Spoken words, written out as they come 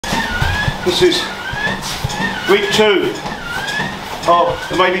This is week 2 of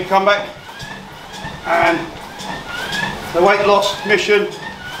the Maybe Comeback and the weight loss mission,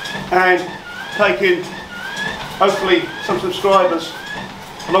 and taking hopefully some subscribers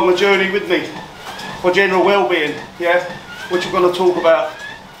along the journey with me for general well-being, yeah, which we're going to talk about.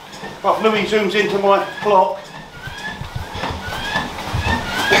 But Louis zooms into my clock.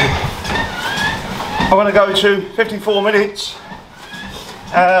 I'm going to go to 54 minutes.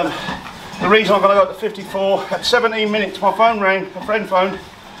 The reason I'm going to go to 54, at 17 minutes my phone rang, a friend phone,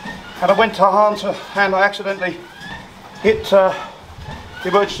 and I went to answer and I accidentally hit the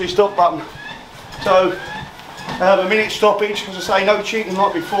emergency stop button. So a minute stoppage, as I say, no cheating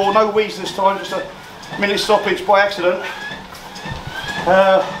like before, no wheeze this time, just a minute stoppage by accident.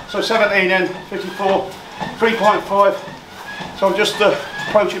 So 17 and 54, 3.5. So I'm just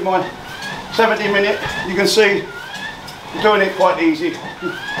approaching my 70 minute. You can see I'm doing it quite easy.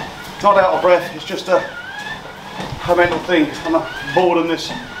 Not out of breath, it's just a mental thing. I'm bored on this.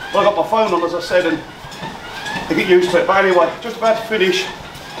 But I got my phone on, as I said, and I get used to it. But anyway, just about to finish,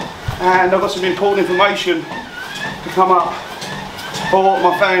 and I've got some important information to come up for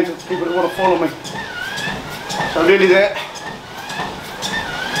my fans and people that want to follow me. So nearly there.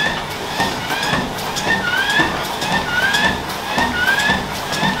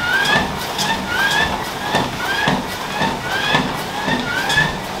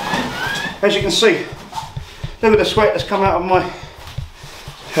 As you can see, look at the sweat that's come out of my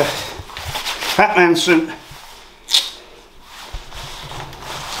Batman suit.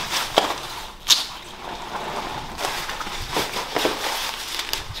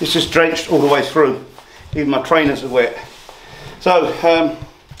 It's just drenched all the way through. Even my trainers are wet. So,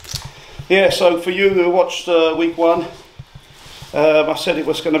 yeah, so for you who watched week 1, I said it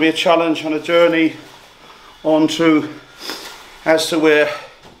was going to be a challenge and a journey as to where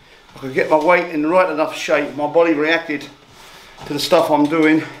I could get my weight in the right enough shape. My body reacted to the stuff I'm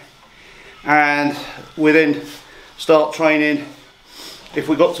doing, and we then start training if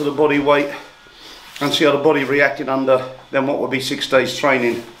we got to the body weight and see how the body reacted under then what would be 6 days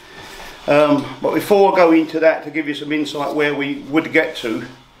training. But before I go into that, to give you some insight where we would get to,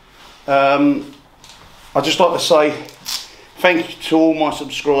 I'd just like to say thank you to all my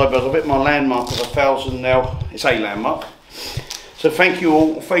subscribers. I've hit my landmark of 1,000 now. It's a landmark. So thank you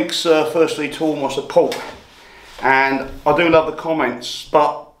all. Thanks firstly to all my support, and I do love the comments,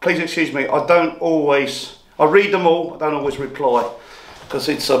 but please excuse me, I read them all, I don't always reply because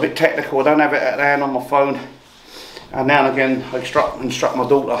it's a bit technical. I don't have it at hand on my phone, and now and again I instruct my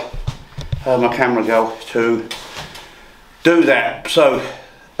daughter, my camera girl, to do that. So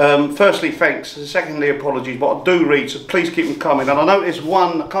firstly thanks, secondly apologies, but I do read, so please keep them coming. And I noticed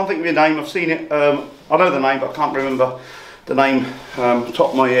one, I can't think of your name, I've seen it, I know the name but I can't remember the name top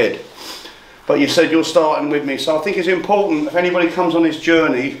of my head, but you said you're starting with me, so I think it's important if anybody comes on this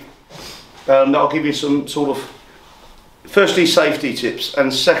journey that I'll give you some sort of, firstly safety tips,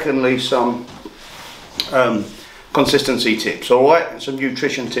 and secondly some consistency tips, alright, some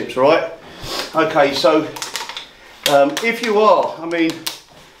nutrition tips, alright. Okay, so if you are, I mean,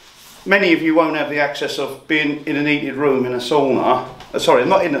 many of you won't have the access of being in a heated room in a sauna, sorry,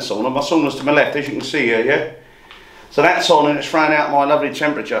 not in a sauna, my sauna's to my left, as you can see here, yeah. So that's on and it's thrown out my lovely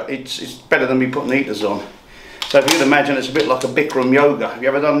temperature. It's better than me putting heaters on. So if you can imagine, it's a bit like a Bikram yoga. Have you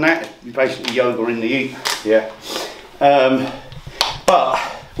ever done that? You basically yoga in the heat, yeah. But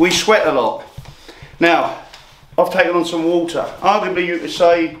we sweat a lot. Now, I've taken on some water. Arguably you could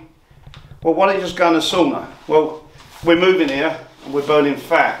say, well, why don't you just go in the sauna? Well, we're moving here and we're burning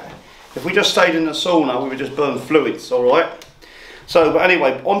fat. If we just stayed in the sauna, we would just burn fluids, all right? So, but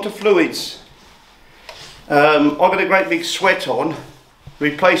anyway, onto fluids. I've got a great big sweat on,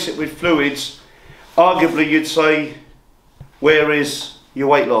 replace it with fluids. Arguably you'd say, where is your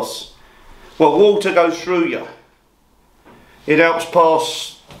weight loss? Well, water goes through you. It helps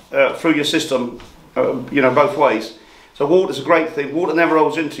pass through your system, you know, both ways. So water's a great thing. Water never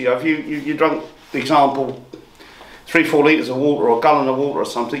rolls into you. If you drunk, for example, 3-4 litres of water or a gallon of water or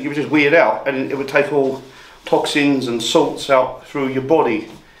something, you would just wee it out and it would take all toxins and salts out through your body.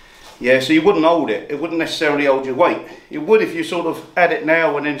 Yeah, so you wouldn't hold it. It wouldn't necessarily hold your weight. It would if you sort of had it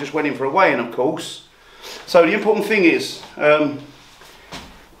now and then just went in for a weigh-in, of course. So the important thing is, don't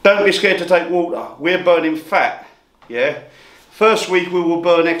be scared to take water. We're burning fat, yeah. First week we will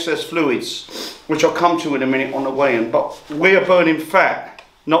burn excess fluids, which I'll come to in a minute on the weigh-in, but we're burning fat,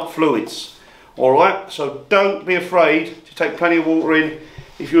 not fluids. All right, so don't be afraid to take plenty of water in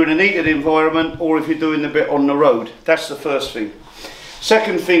if you're in a heated environment or if you're doing the bit on the road. That's the first thing.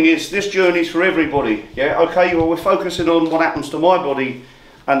 Second thing is, this journey's for everybody, yeah? Okay, well, we're focusing on what happens to my body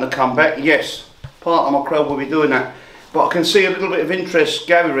and the comeback, yes, part of my crowd will be doing that. But I can see a little bit of interest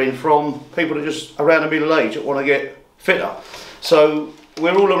gathering from people that are just around the middle age that want to get fitter. So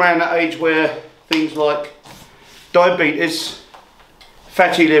we're all around that age where things like diabetes,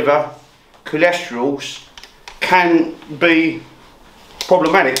 fatty liver, cholesterols can be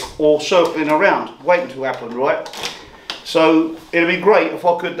problematic or circling around, waiting to happen, right? So it'd be great if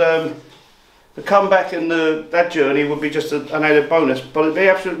I could, the comeback and that journey would be just an added bonus, but it'd be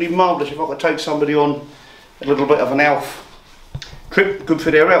absolutely marvellous if I could take somebody on a little bit of an health trip, good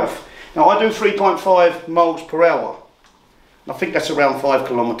for their health. Now I do 3.5 miles per hour. I think that's around 5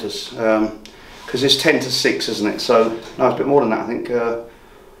 kilometres, because it's 10 to 6, isn't it? So, no, it's a bit more than that, I think.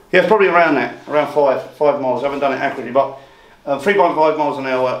 Yeah, it's probably around that, around 5 miles. I haven't done it accurately, but 3.5 miles an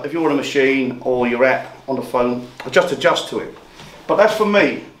hour, if you're on a machine or your app on the phone, adjust to it. But that's for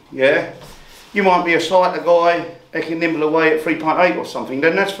me, yeah? You might be a slighter guy, they can nimble away at 3.8 or something,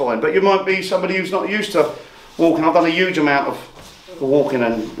 then that's fine. But you might be somebody who's not used to walking. I've done a huge amount of walking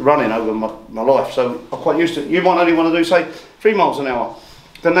and running over my life, so I'm quite used to it. You might only want to do, say, 3 miles an hour,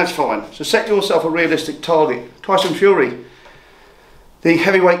 then that's fine. So set yourself a realistic target. Tyson Fury, the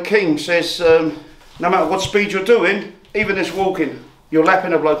heavyweight king, says no matter what speed you're doing, even this walking, you're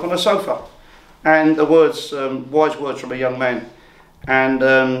lapping a bloke on a sofa. And the words, wise words from a young man.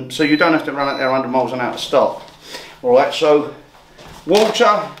 And so you don't have to run out there 100 miles an hour to start. Alright, so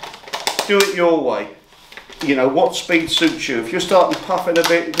Walter, do it your way. You know, what speed suits you. If you're starting puffing a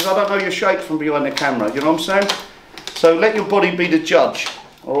bit, because I don't know your shape from behind the camera, you know what I'm saying? So let your body be the judge,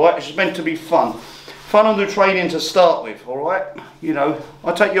 alright? It's meant to be fun. Fun on the training to start with, alright? You know,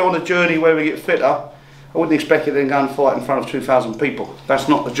 I take you on a journey where we get fitter. I wouldn't expect you to go and fight in front of 2,000 people. That's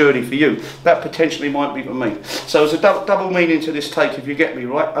not the journey for you. That potentially might be for me. So there's a double meaning to this take, if you get me,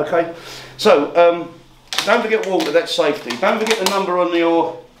 right? Okay? So, don't forget water, that's safety. Don't forget the number on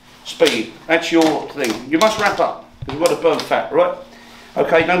your speed. That's your thing. You must wrap up, because you've got to burn fat, right?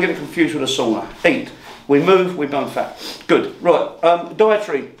 Okay, don't get it confused with a sauna. Eat. We move, we burn fat. Good. Right,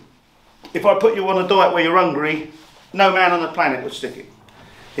 dietary. If I put you on a diet where you're hungry, no man on the planet would stick it.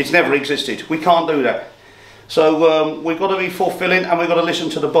 It's never existed. We can't do that. So we've got to be fulfilling and we've got to listen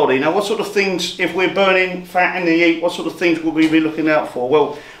to the body. Now what sort of things, if we're burning fat in the eat, what sort of things will we be looking out for?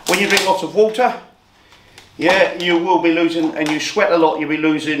 Well, when you drink lots of water, yeah, you will be losing, and you sweat a lot, you'll be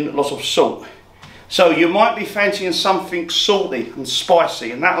losing lots of salt. So you might be fancying something salty and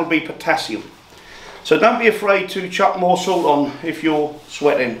spicy, and that will be potassium. So don't be afraid to chuck more salt on if you're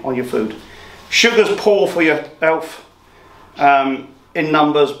sweating on your food. Sugar's poor for your health in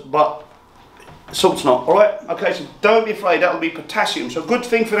numbers, but salt's not, alright? Okay, so don't be afraid, that'll be potassium. So good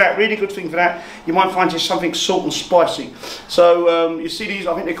thing for that, really good thing for that. You might find just something salt and spicy. So you see these,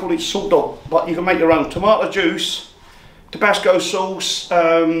 I think they call it salt dog, but you can make your own. Tomato juice, Tabasco sauce,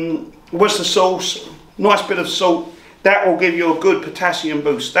 Worcester sauce, nice bit of salt. That will give you a good potassium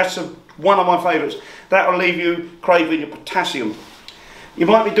boost. That's one of my favourites. That will leave you craving your potassium. You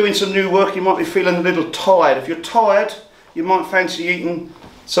might be doing some new work, you might be feeling a little tired. If you're tired, you might fancy eating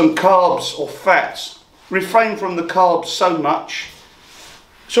some carbs or fats. Refrain from the carbs so much.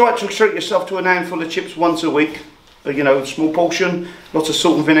 It's alright to treat yourself to an handful of chips once a week. You know, small portion, lots of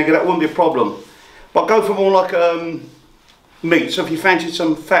salt and vinegar, that wouldn't be a problem. But go for more like meat. So if you fancy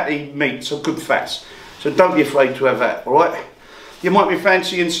some fatty meats or good fats, so don't be afraid to have that, alright? You might be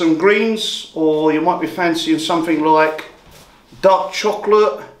fancying some greens, or you might be fancying something like dark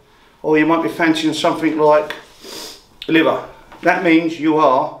chocolate, or you might be fancying something like liver. That means you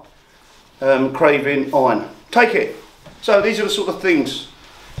are craving iron. Take it. So these are the sort of things.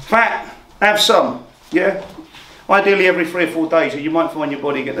 Fat, have some, yeah? Ideally every 3 or 4 days, or you might find your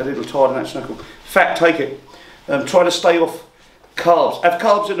body getting a little tired and that's not cool. Fat, take it. Try to stay off carbs. Have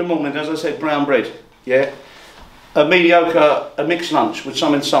carbs in the morning, as I said, brown bread, yeah? A mediocre, a mixed lunch with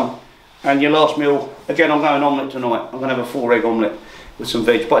some and some. And your last meal, again, I'm going omelette tonight. I'm going to have a 4-egg omelette with some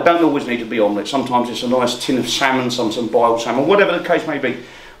veg, but it don't always need to be omelette. Sometimes it's a nice tin of salmon, some boiled salmon, whatever the case may be.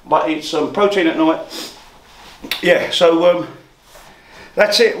 But it's protein at night. Yeah, so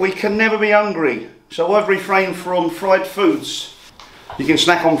that's it. We can never be hungry. So I've refrained from fried foods. You can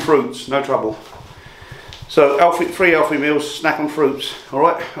snack on fruits, no trouble. So 3 healthy meals, snack on fruits. All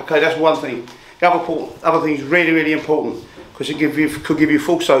right. Okay, that's one thing. The other thing is really, really important, because it could give you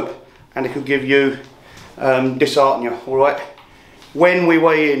full soap, and it could give you dishearten you. All right. When we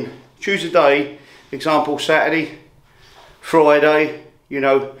weigh in, choose a day, example Saturday, Friday, you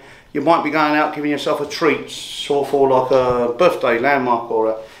know, you might be going out giving yourself a treat, sort of for like a birthday landmark,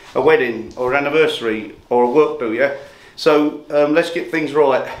 or a wedding, or an anniversary, or a work do, yeah? So let's get things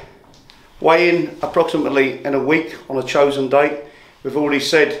right. Weigh in approximately in a week on a chosen date. we've already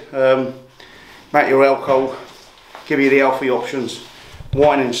said, make your alcohol, give you the healthy options.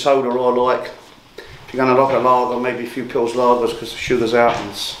 Wine and soda I like. If you're going to like a lager, maybe a few pills lagers because the sugar's out and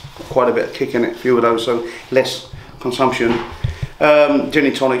it's got quite a bit of kick in it, a few of those, so less consumption. Gin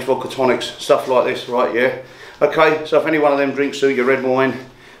and tonics, vodka tonics, stuff like this, right, yeah. Okay, so if any one of them drinks suit your red wine,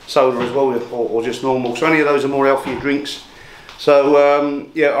 soda as well, or just normal. So any of those are more healthy drinks. So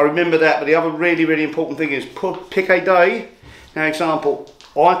yeah, I remember that, but the other really important thing is pick a day. Now example,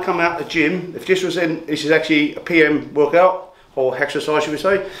 I come out the gym, if this is actually a PM workout, or exercise should we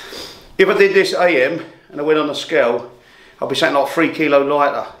say. If I did this AM, and I went on the scale, I'll be something like 3 kilo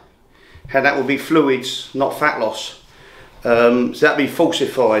lighter. And that would be fluids, not fat loss. So that'd be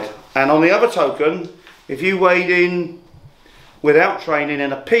falsified. And on the other token, if you weighed in without training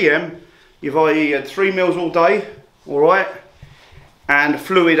in a PM, you've already had 3 meals all day, all right, and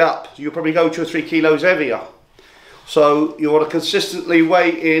fluid up. You'll probably go 2 or 3 kilos heavier. So you want to consistently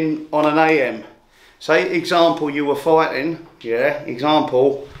weigh in on an AM. Say, example, you were fighting, yeah,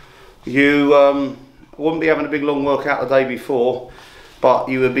 example, you wouldn't be having a big long workout the day before, but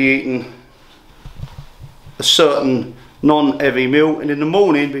you would be eating a certain non-heavy meal, and in the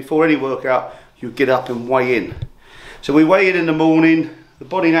morning, before any workout, you get up and weigh in. So we weigh in the morning, the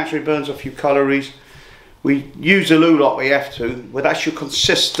body naturally burns a few calories, we use the loo like we have to, but that's your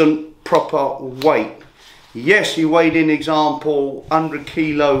consistent, proper weight. Yes, you weighed in, example, 100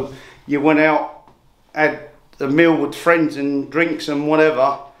 kilo, you went out, had a meal with friends and drinks and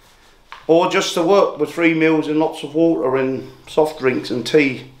whatever, or just to work with 3 meals and lots of water and soft drinks and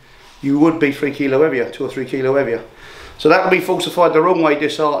tea, you would be 3 kilo heavier, 2 or 3 kilo heavier. So that would be falsified the wrong way,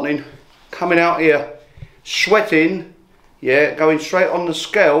 disheartening. Coming out here, sweating, yeah, going straight on the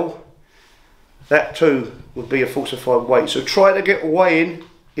scale, that too would be a falsified weight. So try to get weighing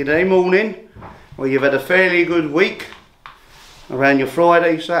in the morning, where you've had a fairly good week, around your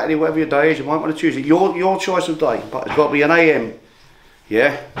Friday, Saturday, whatever your day is. You might want to choose it, your choice of day, but it's got to be an AM,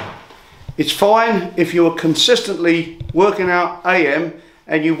 yeah. It's fine if you're consistently working out AM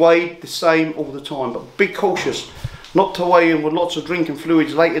and you weigh the same all the time, but be cautious not to weigh in with lots of drinking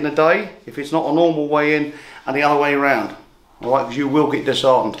fluids late in the day if it's not a normal weigh in, and the other way around, all right, because you will get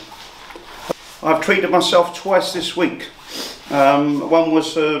disheartened. I've treated myself twice this week. One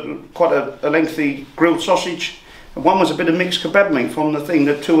was quite a lengthy grilled sausage, and one was a bit of mixed kebab meat from the thing,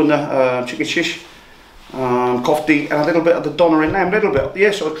 the two and the chicken shish, kofti, and a little bit of the doner in lamb, a little bit.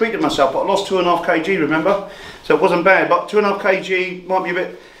 Yeah, so I treated myself, but I lost 2.5 kg, remember? So it wasn't bad, but 2.5 kg might be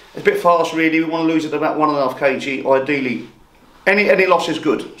a bit fast really. We want to lose it about 1.5 kg ideally. Any loss is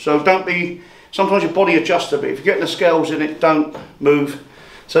good, so don't be, sometimes your body adjusts a bit. If you're getting the scales in it, don't move.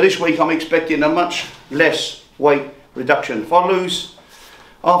 So this week I'm expecting a much less weight reduction. If I lose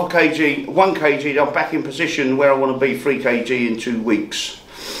half a kg, 1 kg, I'm back in position where I want to be 3 kg in 2 weeks.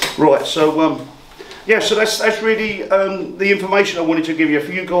 Right, so yeah, so that's really the information I wanted to give you.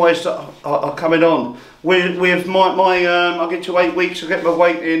 For you guys that are coming on with my I get to 8 weeks, I get my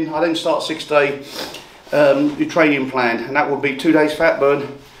weight in, I then start 6-day training plan, and that would be 2 days fat burn,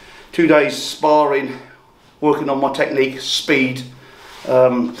 2 days sparring, working on my technique, speed,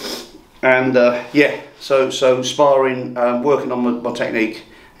 yeah, so sparring, working on my technique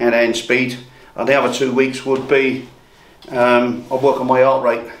and speed, and the other 2 weeks would be I'll work on my heart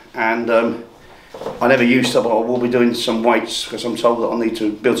rate, and I never used to, but I will be doing some weights because I'm told that I need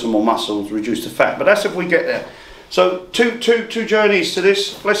to build some more muscles, reduce the fat, but that's if we get there. So two journeys to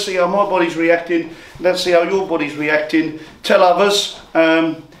this. Let's see how my body's reacting, let's see how your body's reacting, tell others.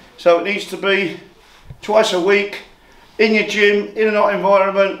 So it needs to be twice a week, in your gym, in and out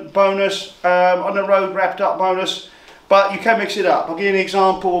environment, bonus, on the road wrapped up bonus, but you can mix it up. I'll give you an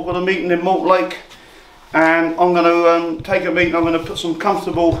example. I've got a meeting in Mortlake, and I'm going to take a meeting, I'm going to put some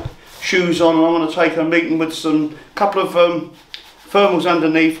comfortable shoes on, and I'm going to take a meeting with some couple of thermals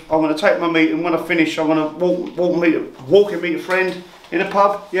underneath. I'm going to take my meeting. When I finish, I'm going to walk and meet a friend in a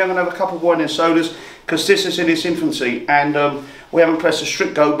pub. Yeah, I'm going to have a couple of wine and sodas because this is in its infancy, and we haven't pressed the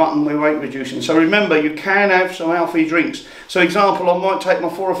strict go button. We're weight reducing. So remember, you can have some healthy drinks. So example, I might take my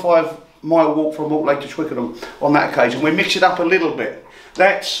 4 or 5 mile walk from Mortlake to Twickenham on that occasion. We mix it up a little bit.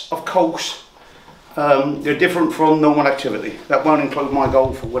 That's of course they're different from normal activity. That won't include my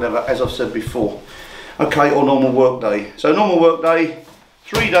golf or whatever, as I've said before. Okay, or normal work day. So normal work day,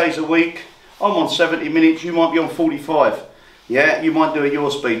 3 days a week. I'm on 70 minutes, you might be on 45. Yeah, you might do at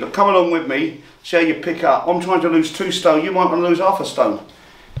your speed, but come along with me, see how you pick up. I'm trying to lose 2 stone, you might want to lose half a stone.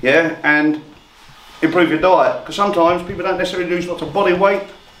 Yeah, and improve your diet, because sometimes people don't necessarily lose lots of body weight,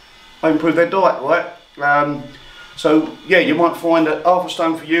 they improve their diet, right? So yeah, you might find that half a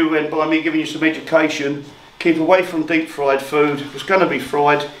stone for you, and by me giving you some education, Keep away from deep fried food. If it's going to be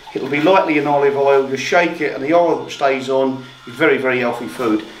fried, it'll be lightly in olive oil. You shake it and the oil that stays on is very, very healthy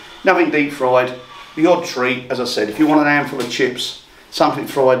food. Nothing deep fried. The odd treat, as I said, if you want an handful of chips, something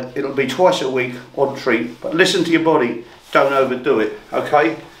fried, it'll be twice a week, odd treat. But listen to your body, don't overdo it,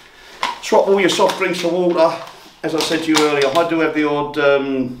 okay? Swap all your soft drinks for water. As I said to you earlier, I do have the odd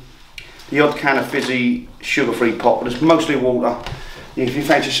can of fizzy, sugar-free pop, but it's mostly water. If you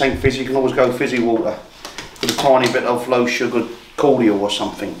fancy something fizzy, you can always go fizzy water with a tiny bit of low sugar cordial or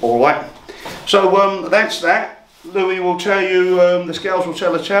something, alright? So that's that. Louis will tell you, the scales will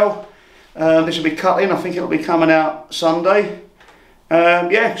tell a tale. This will be cut in, I think it'll be coming out Sunday.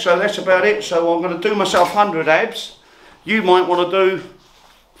 Yeah, so that's about it. So I'm going to do myself 100 abs. You might want to do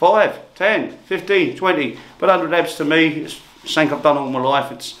 5, 10, 15, 20, but 100 abs to me, it's something I've done all my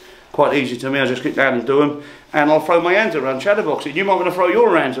life. It's quite easy to me. I just get down and do them, and I'll throw my hands around shadowboxing. You might want to throw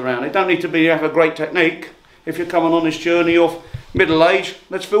your hands around. It don't need to be have a great technique. If you're coming on this journey of middle age,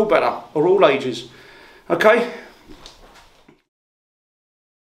 let's feel better, or all ages. Okay?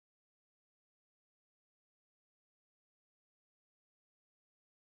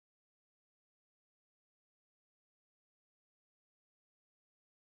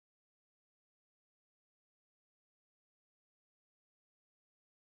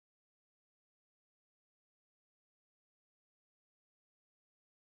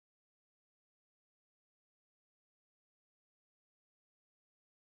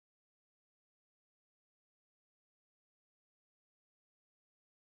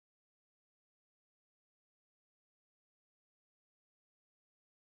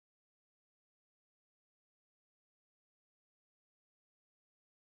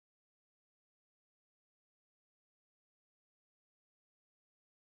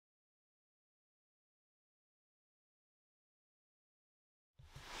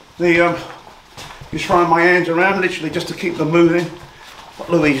 Just throwing my hands around literally just to keep them moving. But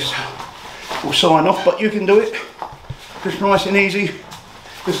Louise will sign off, but you can do it just nice and easy.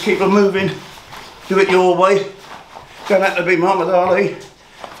 Just keep them moving. Do it your way. Don't have to be Muhammad Ali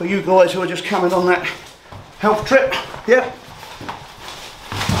for you guys who are just coming on that health trip. Yep.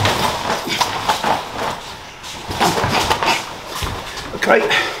 Okay.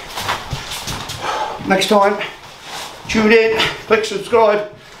 Next time, tune in, click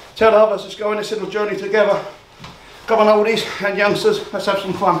subscribe. Tell others, let's go on this little journey together. Come on oldies and youngsters, let's have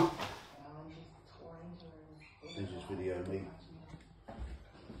some fun. This is video me.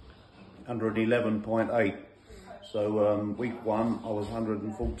 111.8. So week 1 I was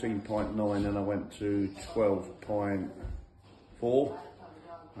 114.9 and I went to 12.4.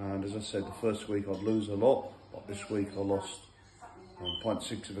 And as I said, the first week I'd lose a lot, but this week I lost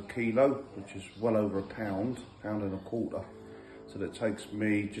 0.6 of a kilo, which is well over a pound and a quarter. So that takes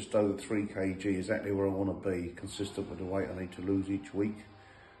me just over 3 kg, exactly where I want to be, consistent with the weight I need to lose each week.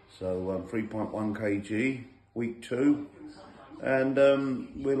 So 3.1 kg, week 2. And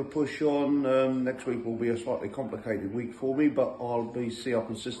we'll push on. Next week will be a slightly complicated week for me, but I'll see how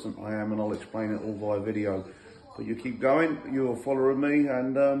consistent I am and I'll explain it all via video. But you keep going, you're following me,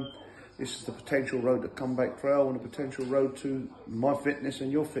 and this is the potential road to Comeback Trail and the potential road to my fitness and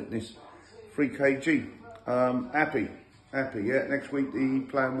your fitness. 3 kg. Happy, yeah. Next week the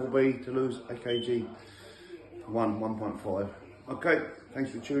plan will be to lose 1 kg, 1.5. Okay,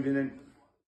 thanks for tuning in.